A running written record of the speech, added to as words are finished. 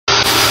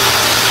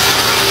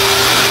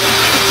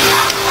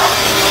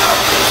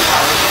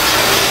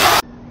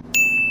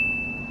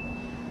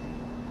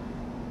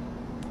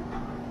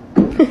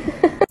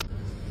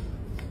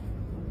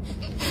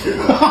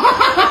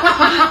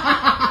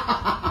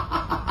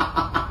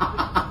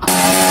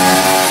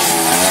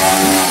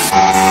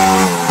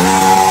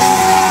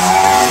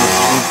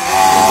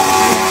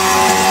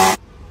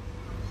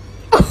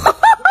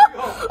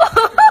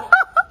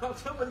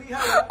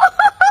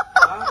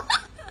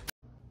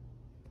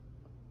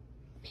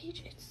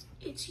Paige,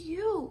 it's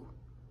you.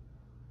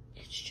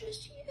 It's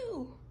just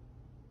you.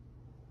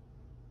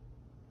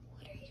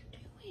 What are you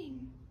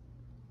doing?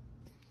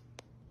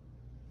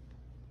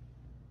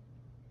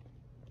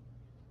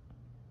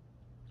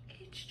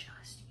 It's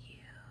just you.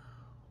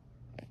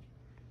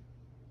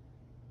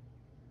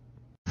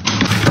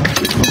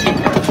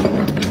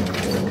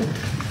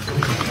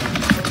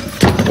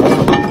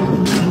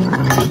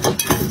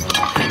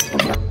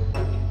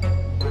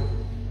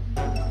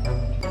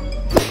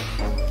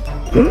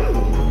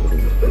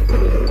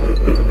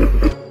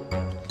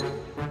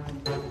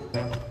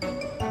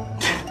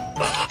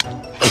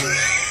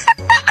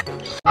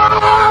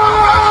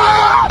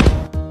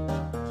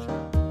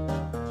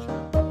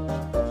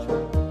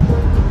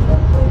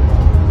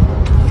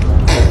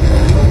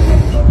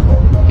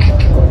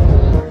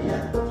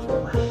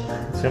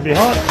 It's gonna be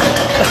hot.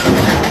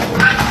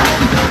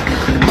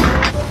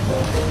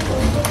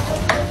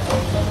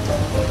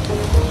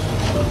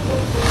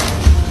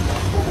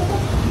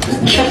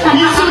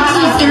 You're so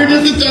scared of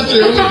the touch.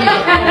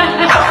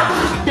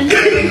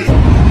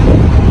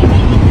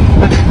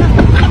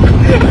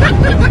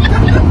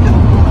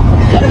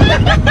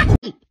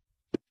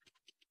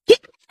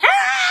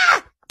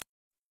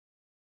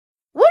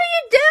 What are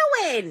you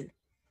doing?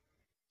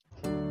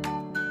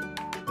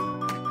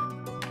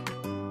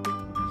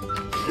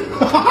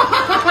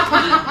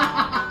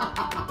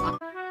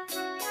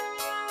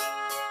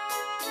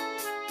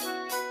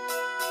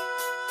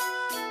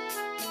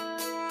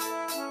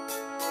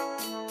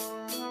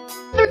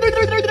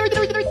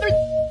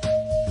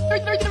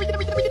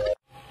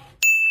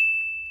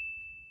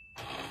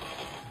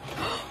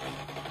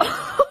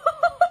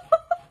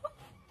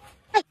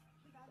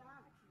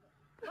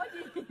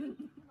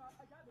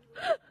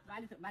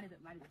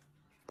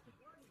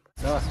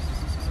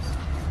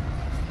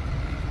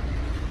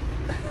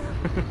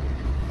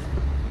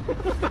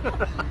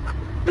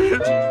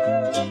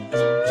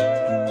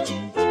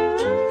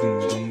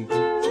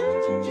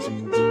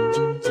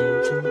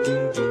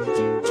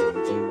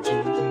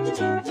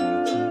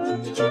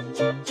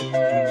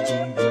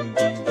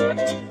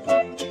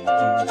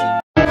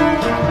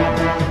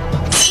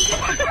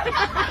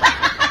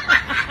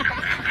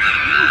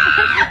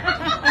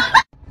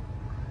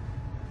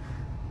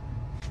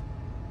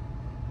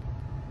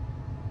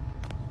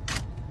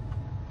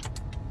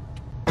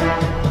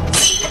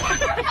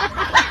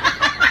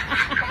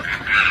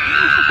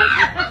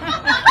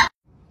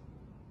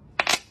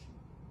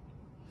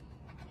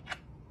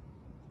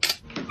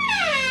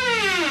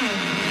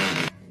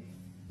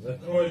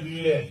 Закрой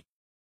дверь.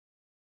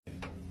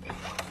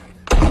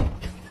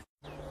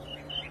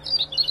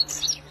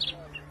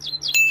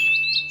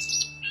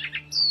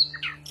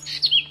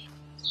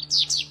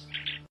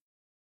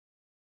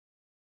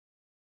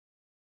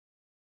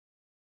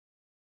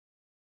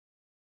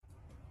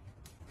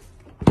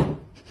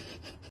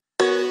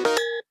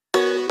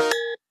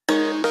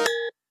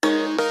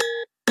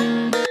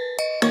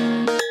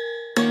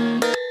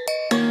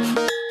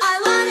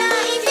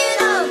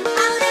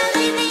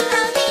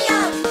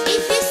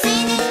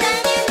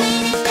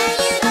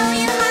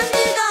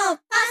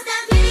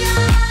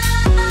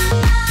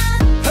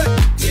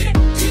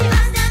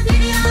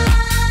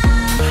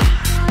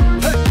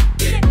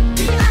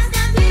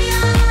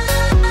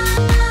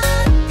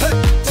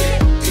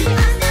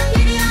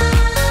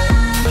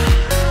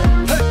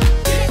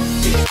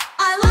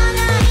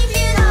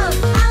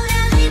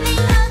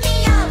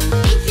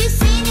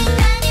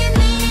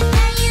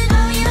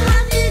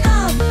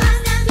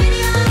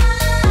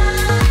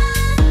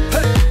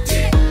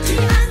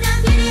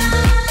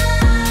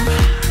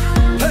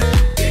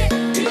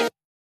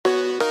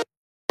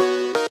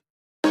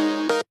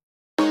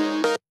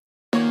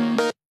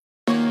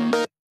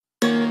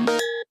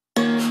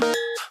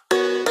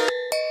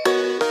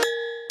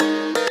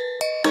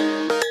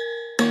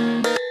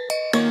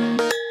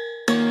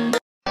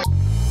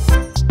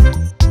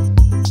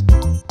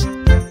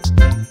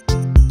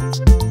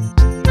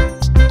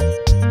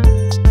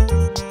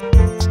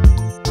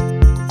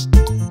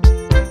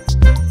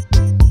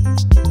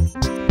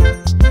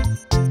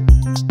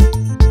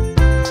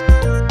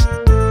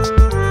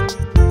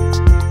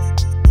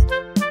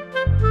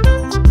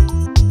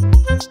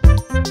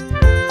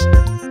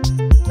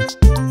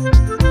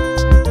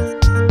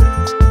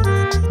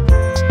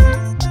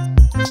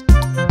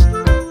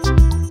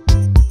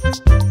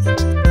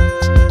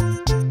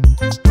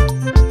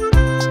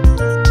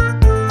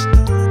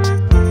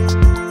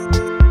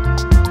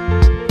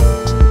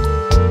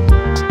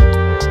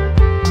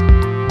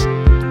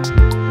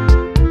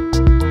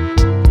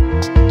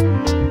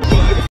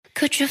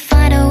 Could you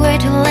find a way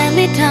to let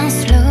me down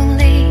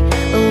slowly?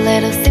 A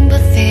little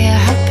sympathy, I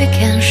hope you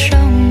can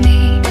show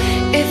me.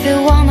 If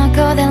you wanna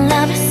go, then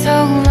love is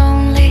so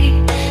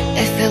lonely.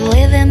 If you're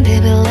leaving,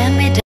 baby, let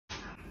me down.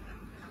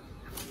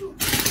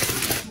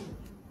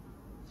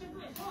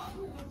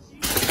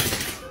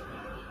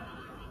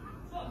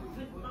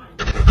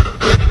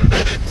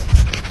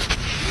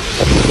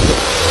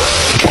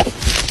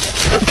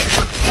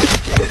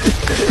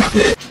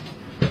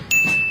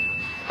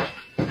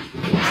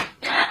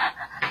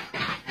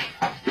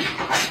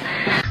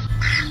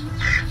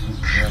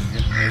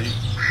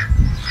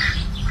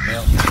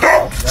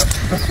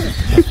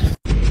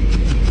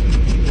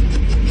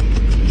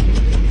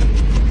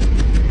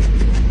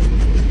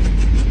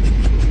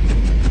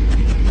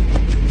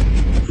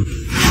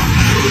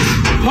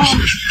 You.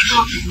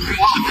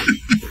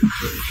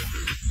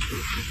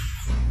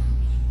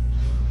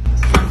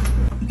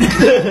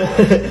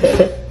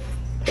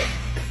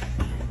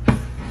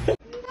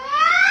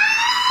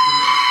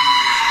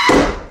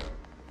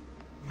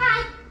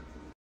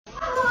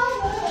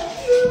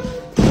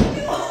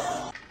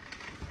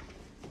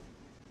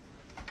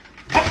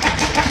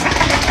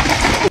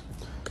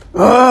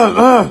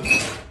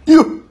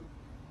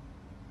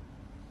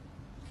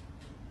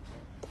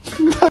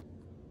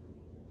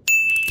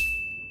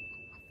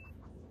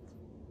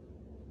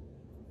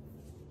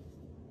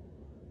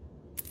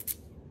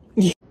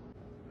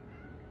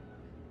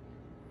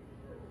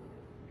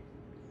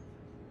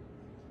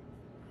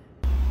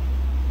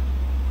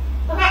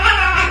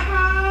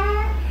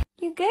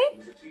 You good?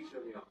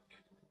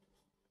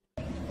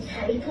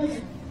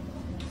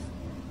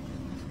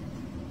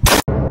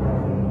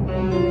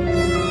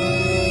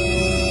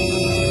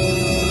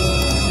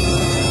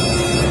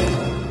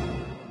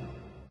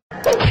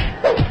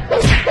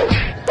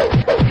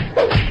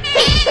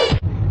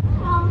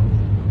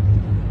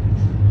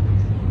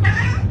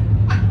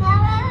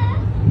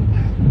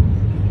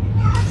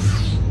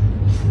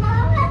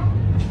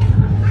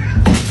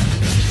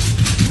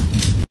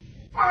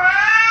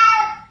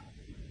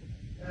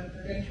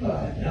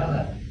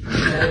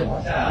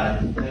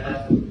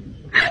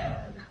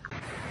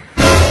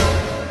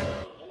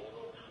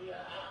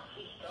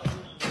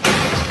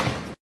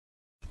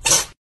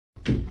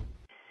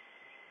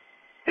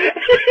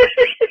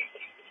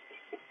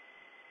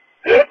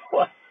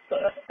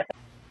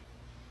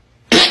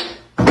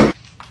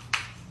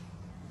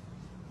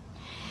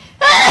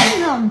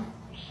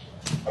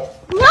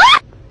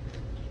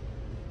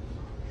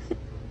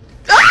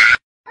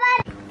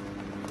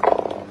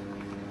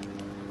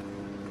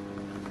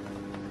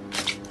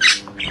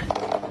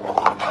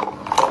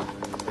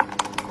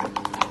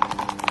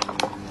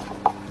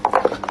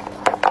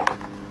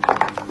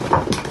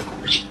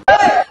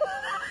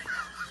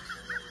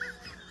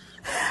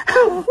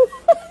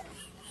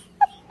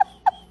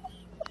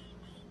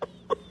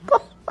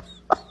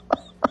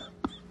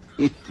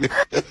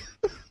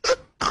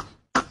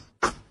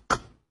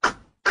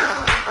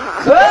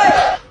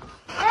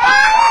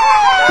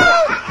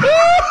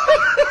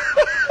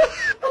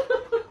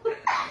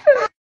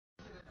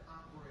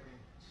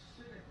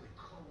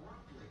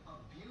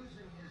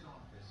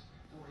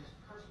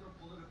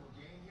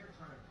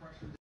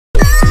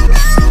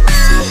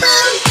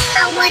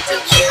 I want you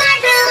in my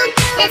room.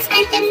 Let's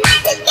spend the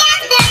night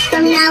together.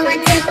 From now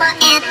until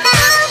forever.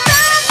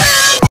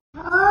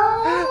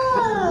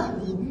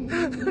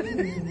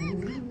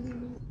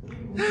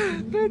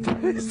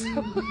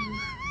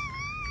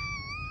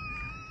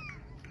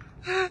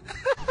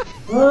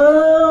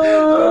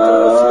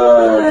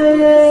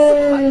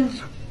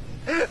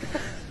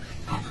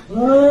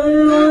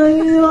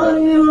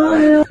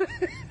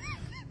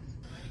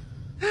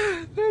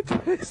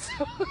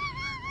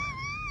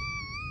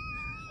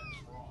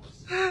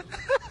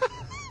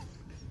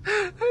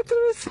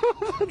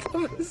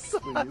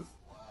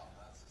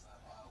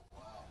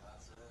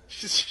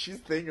 She's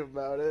thinking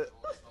about it.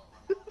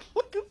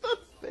 Look at that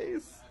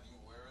face.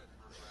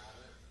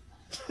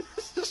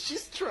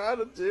 She's trying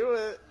to do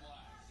it.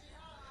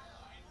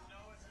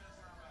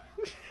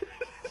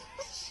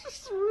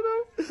 She's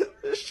rude.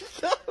 She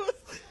knows.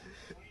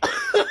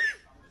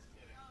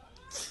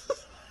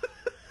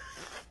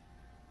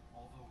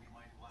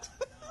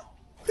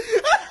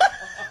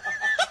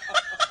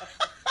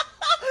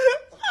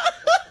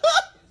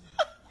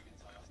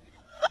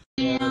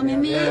 Meow, meow,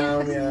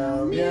 meow,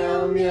 meow,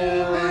 meow,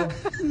 meow.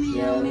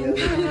 Meow, meow,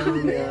 meow,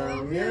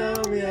 meow,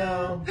 meow,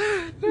 meow.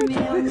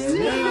 Meow,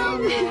 meow,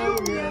 meow,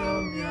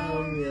 meow,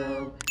 meow,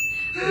 meow.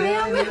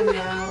 Meow,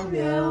 meow,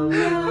 meow,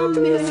 meow,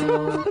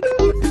 meow,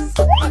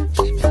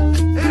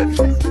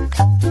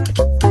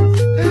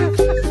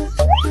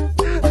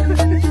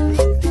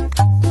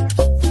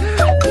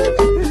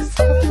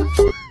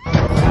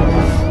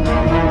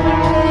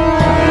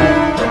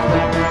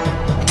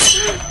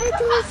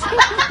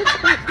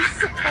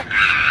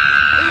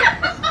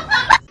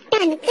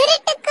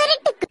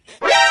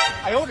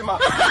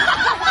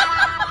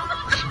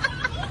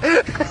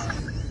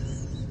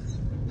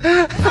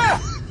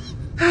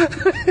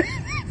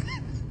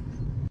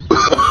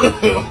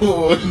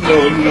 Oh,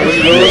 no, no,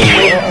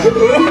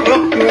 no.